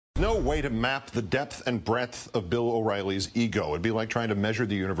No way to map the depth and breadth of Bill O'Reilly's ego. It'd be like trying to measure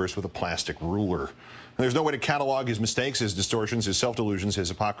the universe with a plastic ruler. And there's no way to catalog his mistakes, his distortions, his self-delusions, his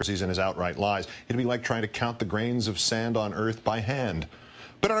hypocrisies, and his outright lies. It'd be like trying to count the grains of sand on Earth by hand.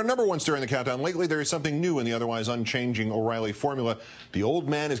 But on our number one story in the countdown lately, there is something new in the otherwise unchanging O'Reilly formula. The old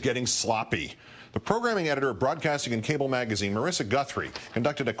man is getting sloppy. The programming editor of Broadcasting and Cable magazine, Marissa Guthrie,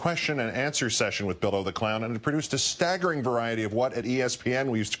 conducted a question and answer session with Bill O' the Clown, and it produced a staggering variety of what at ESPN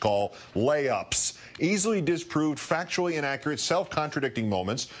we used to call layups. Easily disproved, factually inaccurate, self-contradicting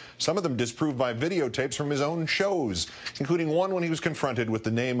moments, some of them disproved by videotapes from his own shows, including one when he was confronted with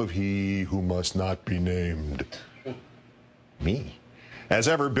the name of he who must not be named. Me. As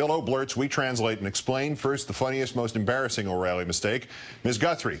ever, Bill O blurts, we translate and explain. First, the funniest, most embarrassing O'Reilly mistake. Ms.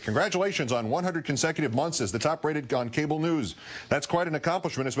 Guthrie, congratulations on 100 consecutive months as the top-rated on cable news. That's quite an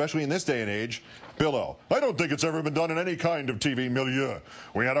accomplishment, especially in this day and age. Bill O, I don't think it's ever been done in any kind of TV milieu.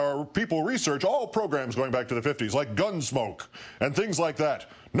 We had our people research all programs going back to the 50s, like Gunsmoke and things like that.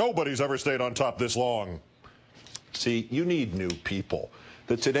 Nobody's ever stayed on top this long. See, you need new people.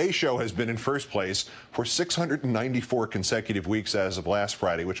 The Today Show has been in first place for 694 consecutive weeks as of last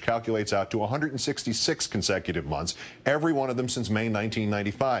Friday, which calculates out to 166 consecutive months, every one of them since May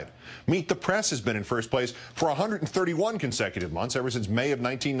 1995. Meet the Press has been in first place for 131 consecutive months ever since May of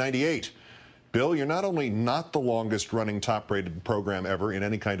 1998. Bill, you're not only not the longest-running top-rated program ever in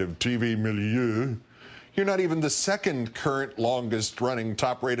any kind of TV milieu, you're not even the second current longest-running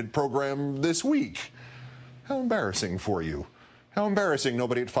top-rated program this week. How embarrassing for you. How embarrassing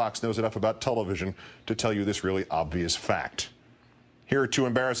nobody at Fox knows enough about television to tell you this really obvious fact. Here are two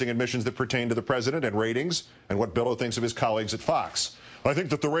embarrassing admissions that pertain to the president and ratings and what Bill O thinks of his colleagues at Fox. I think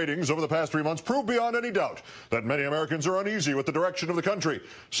that the ratings over the past 3 months prove beyond any doubt that many Americans are uneasy with the direction of the country.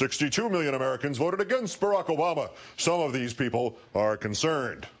 62 million Americans voted against Barack Obama. Some of these people are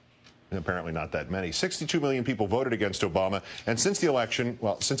concerned. Apparently not that many. 62 million people voted against Obama, and since the election,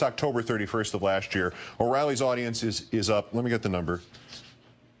 well, since October 31st of last year, O'Reilly's audience is up. Let me get the number.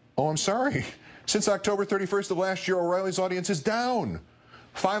 Oh, I'm sorry. Since October 31st of last year, O'Reilly's audience is down.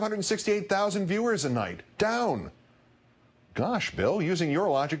 568,000 viewers a night. Down. Gosh, Bill, using your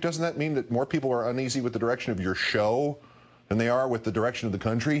logic, doesn't that mean that more people are uneasy with the direction of your show than they are with the direction of the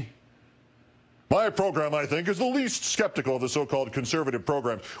country? My program, I think, is the least skeptical of the so-called conservative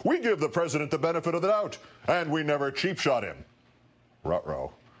programs. We give the president the benefit of the doubt, and we never cheap-shot him.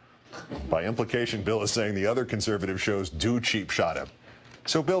 Ruh-roh. By implication, Bill is saying the other conservative shows do cheap-shot him.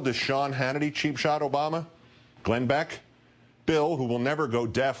 So, Bill, does Sean Hannity cheap-shot Obama? Glenn Beck? Bill, who will never go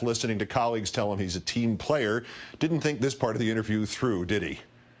deaf listening to colleagues tell him he's a team player, didn't think this part of the interview through, did he?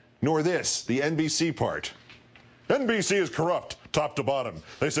 Nor this, the NBC part. NBC is corrupt, top to bottom.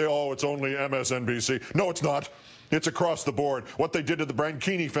 They say, oh, it's only MSNBC. No, it's not. It's across the board. What they did to the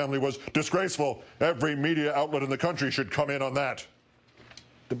Branchini family was disgraceful. Every media outlet in the country should come in on that.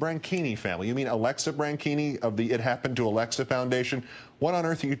 The Branchini family? You mean Alexa Branchini of the It Happened to Alexa Foundation? What on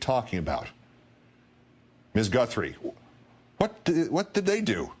earth are you talking about? Ms. Guthrie, what did they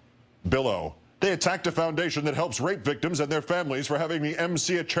do? Bill O, they attacked a foundation that helps rape victims and their families for having me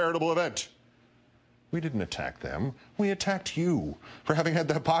MC a charitable event. We didn't attack them. We attacked you for having had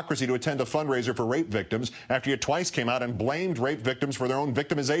the hypocrisy to attend a fundraiser for rape victims after you twice came out and blamed rape victims for their own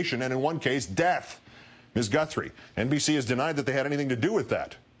victimization and, in one case, death. Ms. Guthrie, NBC has denied that they had anything to do with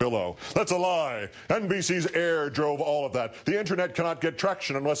that. Bill O, that's a lie. NBC's air drove all of that. The Internet cannot get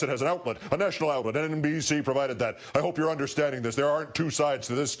traction unless it has an outlet, a national outlet, and NBC provided that. I hope you're understanding this. There aren't two sides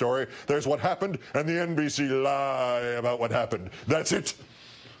to this story. There's what happened and the NBC lie about what happened. That's it.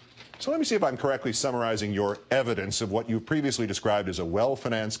 So let me see if I'm correctly summarizing your evidence of what you've previously described as a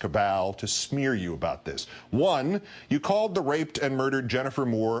well-financed cabal to smear you about this. One, you called the raped and murdered Jennifer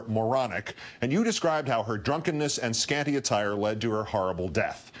Moore moronic, and you described how her drunkenness and scanty attire led to her horrible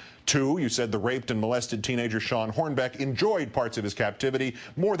death. Two, you said the raped and molested teenager Sean Hornbeck enjoyed parts of his captivity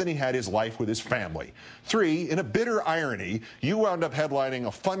more than he had his life with his family. Three, in a bitter irony, you wound up headlining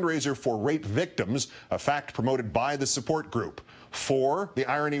a fundraiser for rape victims, a fact promoted by the support group. Four, the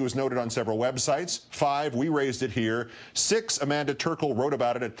irony was noted on several websites. Five, we raised it here. Six, Amanda Turkle wrote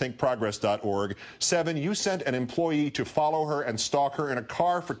about it at thinkprogress.org. Seven, you sent an employee to follow her and stalk her in a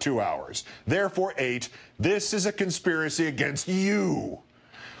car for 2 hours. Therefore, eight, this is a conspiracy against you.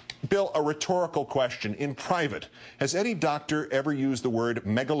 Bill, a rhetorical question. In private, has any doctor ever used the word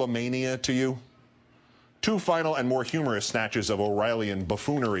megalomania to you? Two final and more humorous snatches of O'Reillyan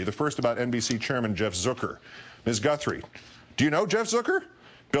buffoonery. The first about NBC chairman Jeff Zucker. Ms. Guthrie, do you know Jeff Zucker?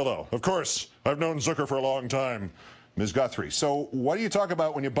 Bill O, of course. I've known Zucker for a long time. Ms. Guthrie, so what do you talk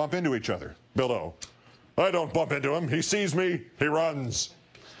about when you bump into each other? Bill O, I don't bump into him. He sees me, he runs.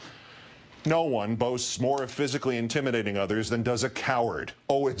 No one boasts more of physically intimidating others than does a coward.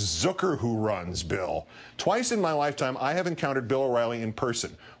 Oh, it's Zucker who runs, Bill. Twice in my lifetime, I have encountered Bill O'Reilly in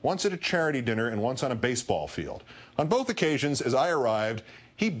person, once at a charity dinner and once on a baseball field. On both occasions, as I arrived,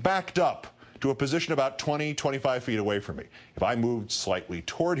 he backed up to a position about 20, 25 feet away from me. If I moved slightly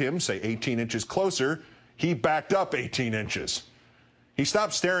toward him, say 18 inches closer, he backed up 18 inches. He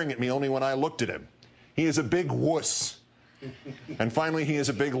stopped staring at me only when I looked at him. He is a big wuss. And finally, he is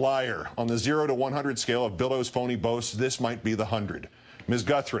a big liar. On the 0 to 100 scale of Billo's phony boasts, this might be the 100. Ms.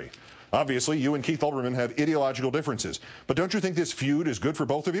 Guthrie, obviously, you and Keith Olbermann have ideological differences. But don't you think this feud is good for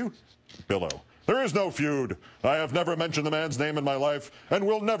both of you? Billo, there is no feud. I have never mentioned the man's name in my life and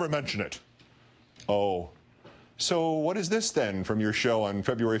will never mention it. Oh, so what is this then from your show on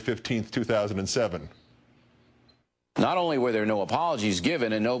February 15th, 2007? Not only were there no apologies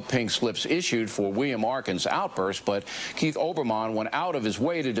given and no pink slips issued for William Arkin's outburst, but Keith Olbermann went out of his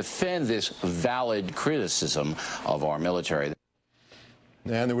way to defend this valid criticism of our military.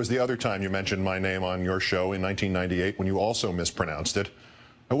 And there was the other time you mentioned my name on your show in 1998 when you also mispronounced it.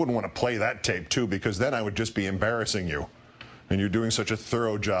 I wouldn't want to play that tape, too, because then I would just be embarrassing you. And you're doing such a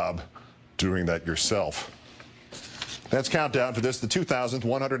thorough job doing that yourself. That's countdown to this, the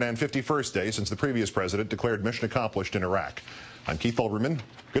 2,151st day since the previous president declared mission accomplished in Iraq. I'm Keith Olbermann.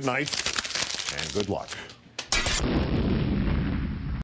 Good night and good luck.